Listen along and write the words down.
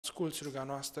Asculți ruga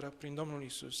noastră prin Domnul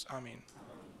Iisus. Amin.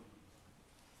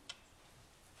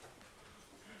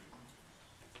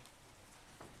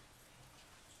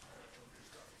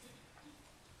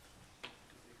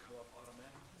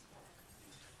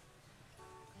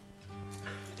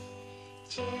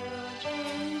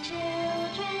 Children,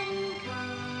 children,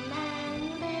 come and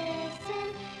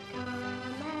listen,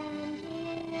 come and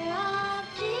hear of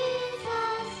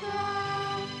Jesus'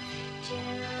 love.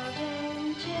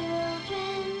 Children,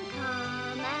 children,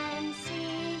 come and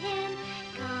see Him,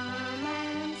 come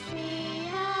and see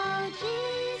how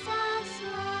Jesus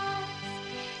loves.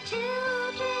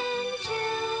 Children,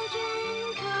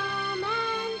 children, come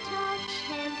and touch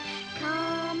Him,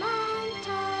 come and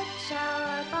touch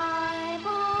our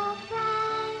Bible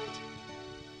friend.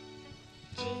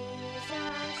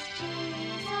 Jesus,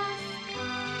 Jesus,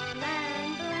 come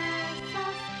and bless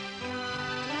us,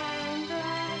 come and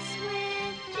bless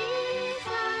with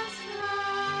Jesus'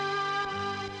 love.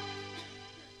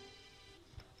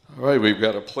 All right, we've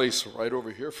got a place right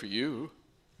over here for you,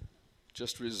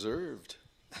 just reserved.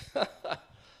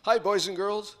 Hi, boys and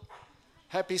girls.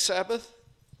 Happy Sabbath.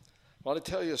 I want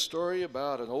to tell you a story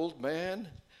about an old man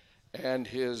and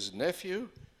his nephew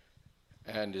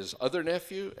and his other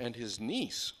nephew and his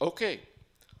niece. Okay,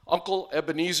 Uncle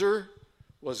Ebenezer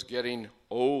was getting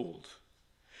old.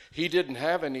 He didn't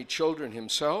have any children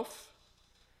himself,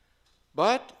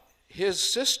 but his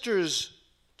sister's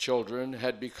children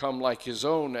had become like his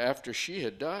own after she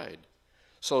had died.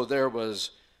 So there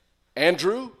was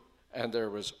Andrew, and there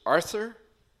was Arthur,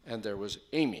 and there was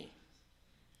Amy.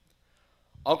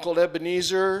 Uncle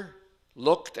Ebenezer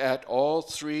looked at all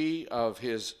three of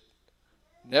his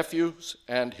nephews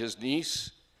and his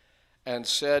niece and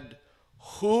said,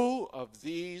 "Who of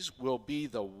these will be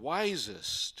the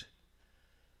wisest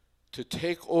to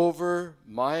take over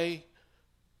my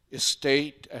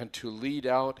estate and to lead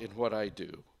out in what I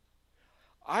do?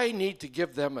 I need to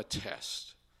give them a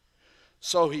test."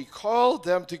 So he called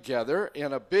them together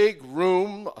in a big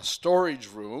room, a storage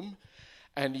room,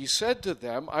 and he said to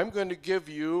them, "I'm going to give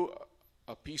you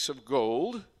a piece of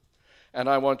gold, and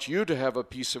I want you to have a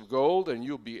piece of gold, and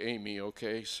you'll be Amy,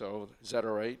 okay? So is that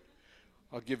all right?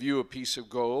 I'll give you a piece of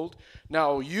gold.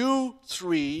 Now you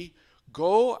three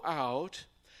go out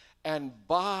and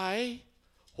buy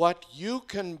what you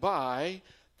can buy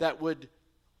that would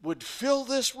fill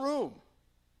this room."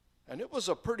 And it was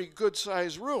a pretty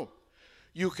good-sized room.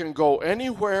 You can go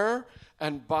anywhere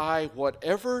and buy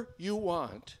whatever you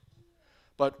want,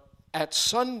 but at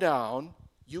sundown,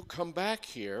 you come back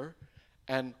here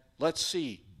and let's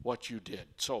see what you did.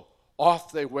 So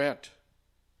off they went.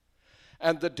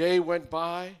 And the day went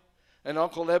by, and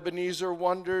Uncle Ebenezer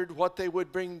wondered what they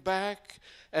would bring back.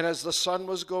 And as the sun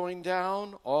was going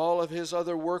down, all of his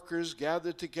other workers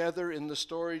gathered together in the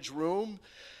storage room,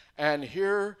 and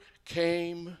here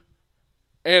came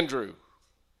Andrew.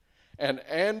 And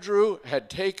Andrew had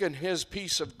taken his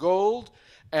piece of gold,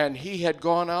 and he had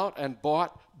gone out and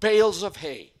bought bales of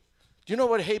hay. Do you know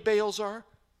what hay bales are?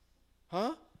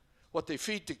 Huh? What they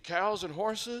feed to cows and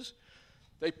horses?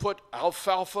 They put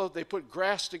alfalfa, they put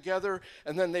grass together,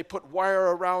 and then they put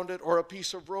wire around it or a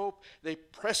piece of rope. They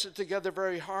press it together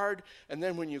very hard, and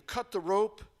then when you cut the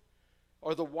rope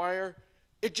or the wire,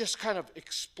 it just kind of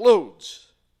explodes.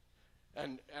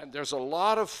 And there's a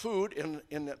lot of food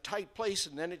in a tight place,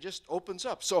 and then it just opens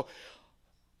up. So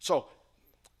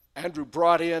Andrew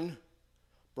brought in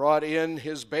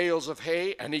his bales of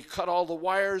hay, and he cut all the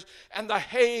wires, and the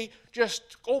hay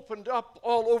just opened up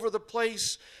all over the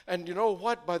place. And you know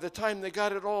what? By the time they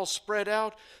got it all spread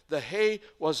out, the hay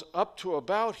was up to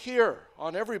about here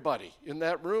on everybody in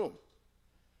that room.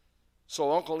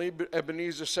 So Uncle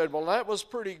Ebenezer said, "Well, that was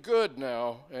pretty good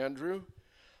now, Andrew.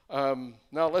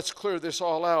 Now let's clear this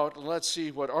all out, and let's see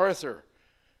what Arthur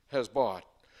has bought."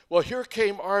 Well, here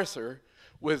came Arthur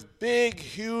with big,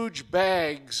 huge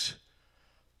bags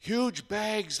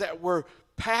that were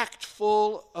packed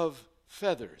full of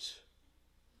feathers.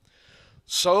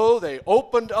 So they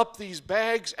opened up these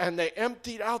bags, and they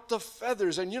emptied out the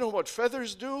feathers. And you know what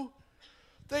feathers do?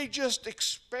 They just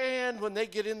expand when they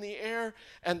get in the air,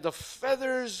 and the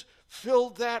feathers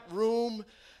filled that room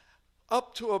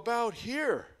up to about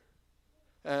here.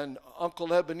 And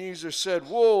Uncle Ebenezer said,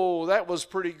 "Whoa, that was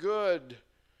pretty good.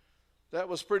 That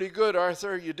was pretty good,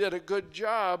 Arthur. You did a good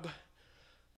job.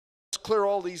 Let's clear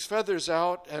all these feathers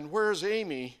out. And where's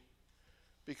Amy?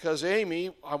 Because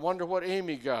Amy, I wonder what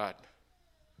Amy got."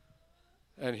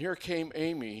 And here came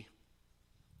Amy,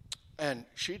 and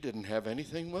she didn't have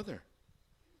anything with her.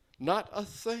 Not a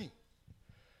thing.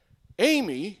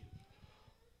 "Amy,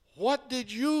 what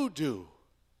did you do?"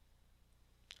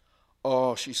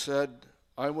 "Oh," she said,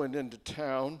 I went into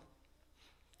town,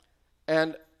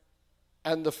 and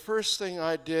the first thing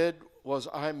I did was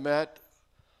I met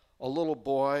a little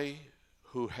boy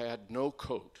who had no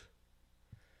coat.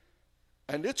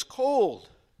 And it's cold.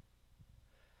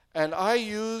 And I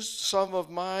used some of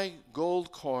my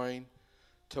gold coin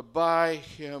to buy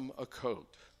him a coat.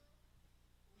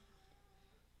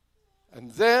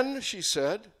 And then, she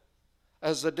said,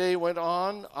 as the day went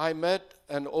on, I met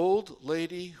an old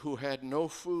lady who had no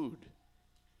food.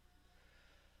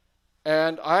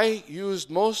 And I used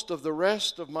most of the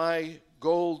rest of my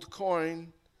gold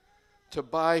coin to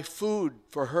buy food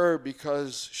for her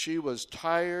because she was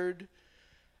tired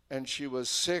and she was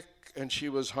sick and she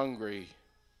was hungry.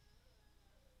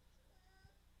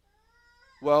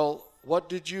 Well, what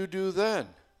did you do then?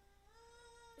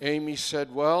 Amy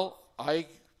said, well, I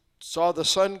saw the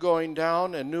sun going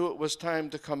down and knew it was time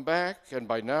to come back, and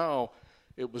by now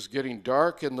it was getting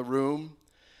dark in the room.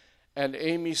 And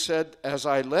Amy said, as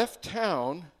I left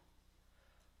town,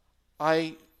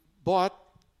 I bought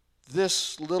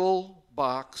this little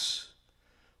box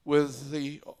with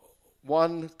the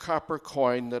one copper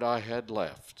coin that I had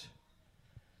left.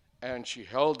 And she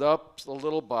held up the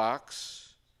little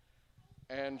box,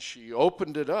 and she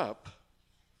opened it up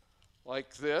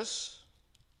like this.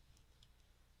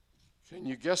 Can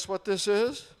you guess what this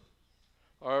is?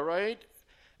 All right.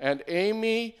 And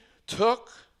Amy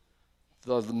took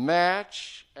the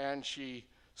match and she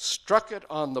struck it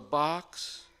on the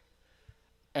box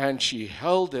and she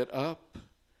held it up.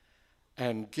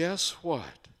 And guess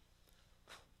what?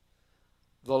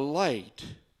 The light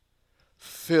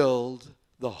filled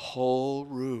the whole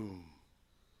room.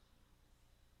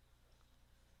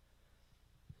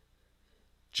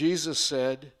 Jesus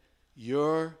said,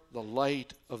 you're the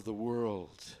light of the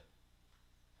world.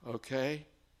 Okay?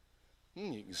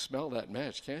 You can smell that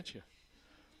match, can't you?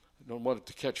 I don't want it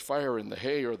to catch fire in the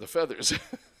hay or the feathers.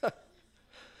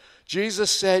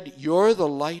 Jesus said, you're the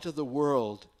light of the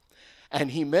world.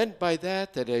 And he meant by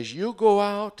that as you go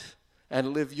out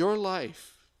and live your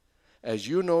life, as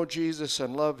you know Jesus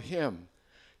and love him,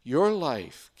 your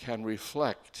life can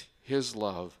reflect his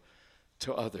love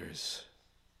to others.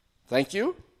 Thank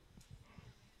you.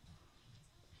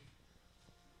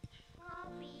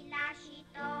 Copilașii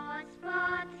toți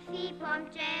pot fi pomi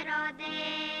ce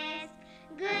rodesc,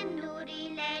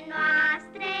 gândurile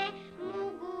noastre,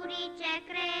 mugurii ce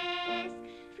cresc,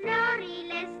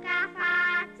 florile ca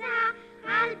fața,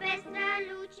 albe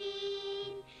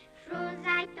strălucind,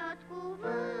 frunza-i tot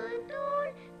cuvântul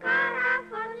care a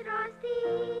fost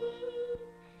rostit.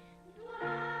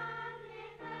 Doamne,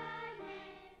 fă-ne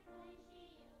buni și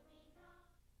iubitori.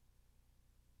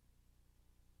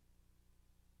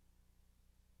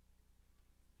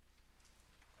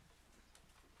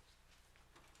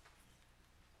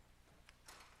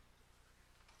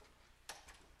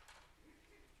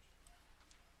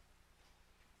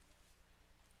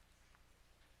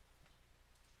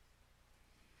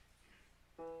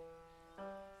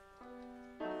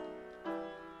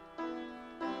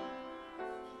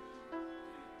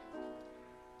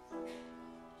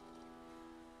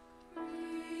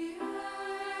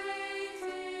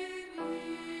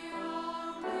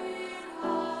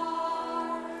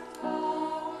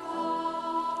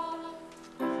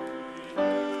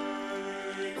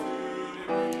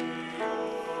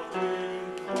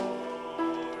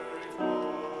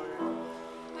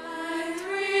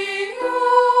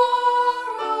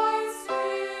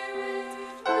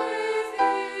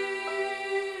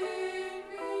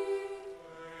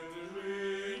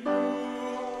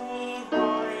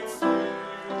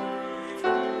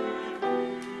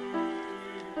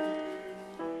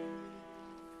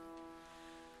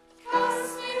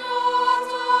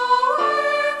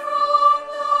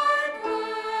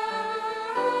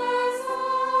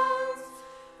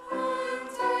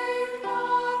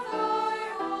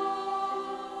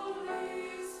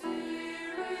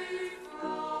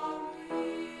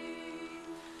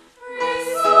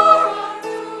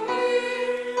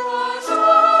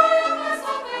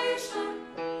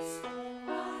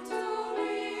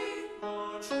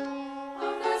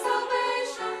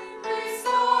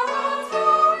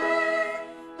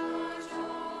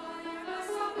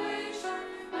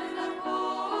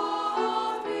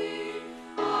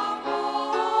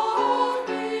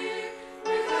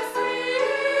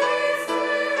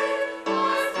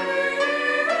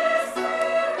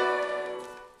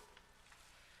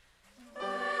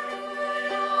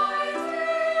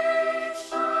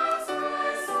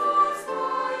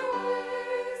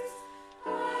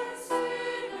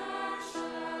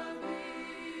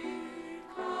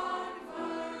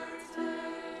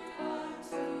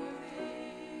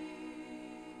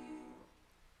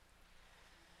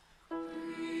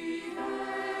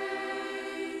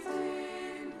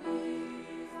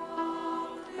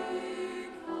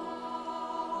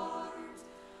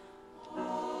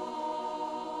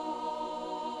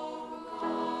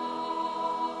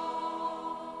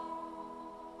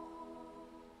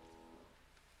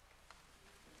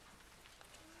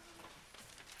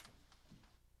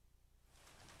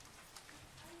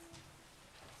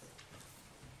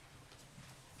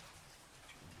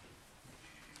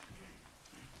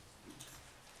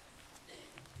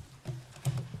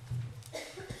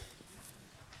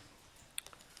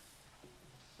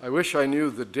 I wish I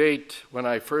knew the date when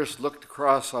I first looked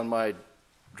across on my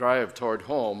drive toward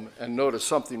home and noticed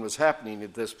something was happening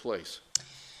at this place.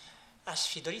 Aș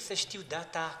fi dorit să știu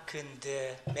data când,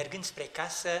 mergând spre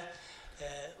casă,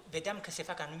 vedeam că se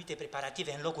fac anumite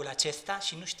preparative în locul acesta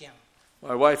și nu știam.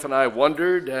 My wife and I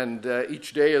wondered, and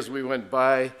each day as we went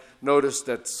by, noticed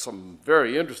that some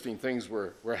very interesting things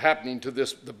were happening to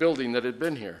the building that had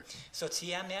been here.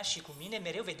 Soția mea și cu mine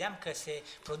mereu vedeam că se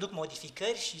produc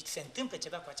modificări și se întâmplă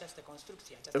ceva cu această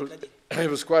construcție, această clădire. It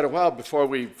was quite a while before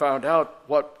we found out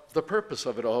what the purpose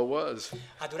of it all was.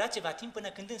 A durat ceva timp până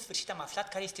când în sfârșit am aflat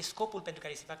care este scopul pentru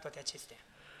care se fac toate acestea.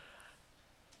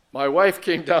 My wife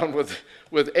came down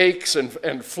with aches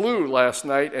and flu last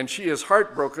night, and she is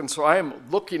heartbroken, so I am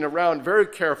looking around very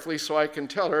carefully so I can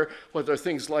tell her what the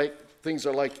things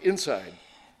are like inside.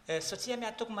 Soția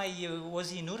mea tocmai o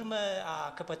zi în urmă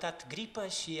a căpătat gripă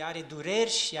și are dureri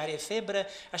și are febră,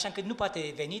 așa încât nu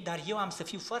poate veni, dar eu am să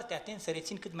fiu foarte atent să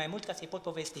rețin cât mai mult ca să-i pot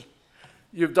povesti.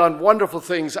 You've done wonderful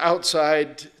things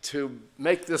outside to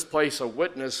make this place a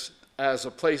witness as a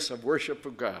place of worship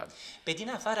of God. Pe din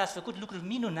afară ați făcut lucruri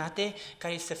minunate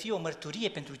care să fie o mărturie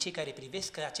pentru cei care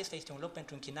privesc că acesta este un loc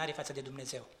pentru închinare față de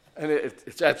Dumnezeu. And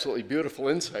it's absolutely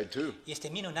beautiful inside too. Este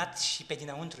minunat și pe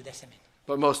dinăuntru de asemenea.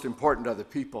 But most important are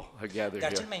the people who gather Dar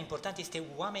cel here. mai important este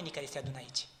oamenii care se adună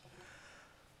aici.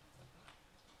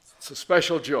 It's a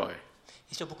special joy.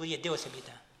 Este o bucurie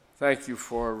deosebită. Thank you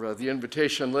for the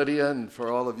invitation, Lydia, and for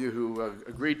all of you who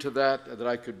agreed to that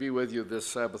I could be with you this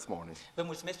Sabbath morning. Vă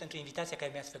mulțumesc pentru invitația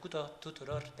care mi-ați făcut-o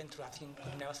tuturor pentru a fi cu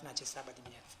dumneavoastră în acest sabat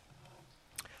dimineață.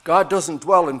 God doesn't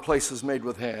dwell in places made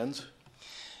with hands.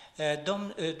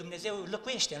 Dumnezeu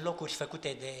locuiește în locuri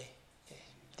făcute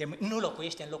nu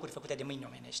locuiește în locuri făcute de mâini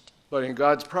omenești. But in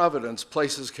God's providence,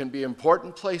 places can be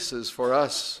important places for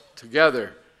us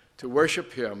together to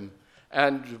worship Him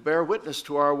and to bear witness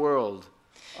to our world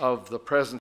of the presence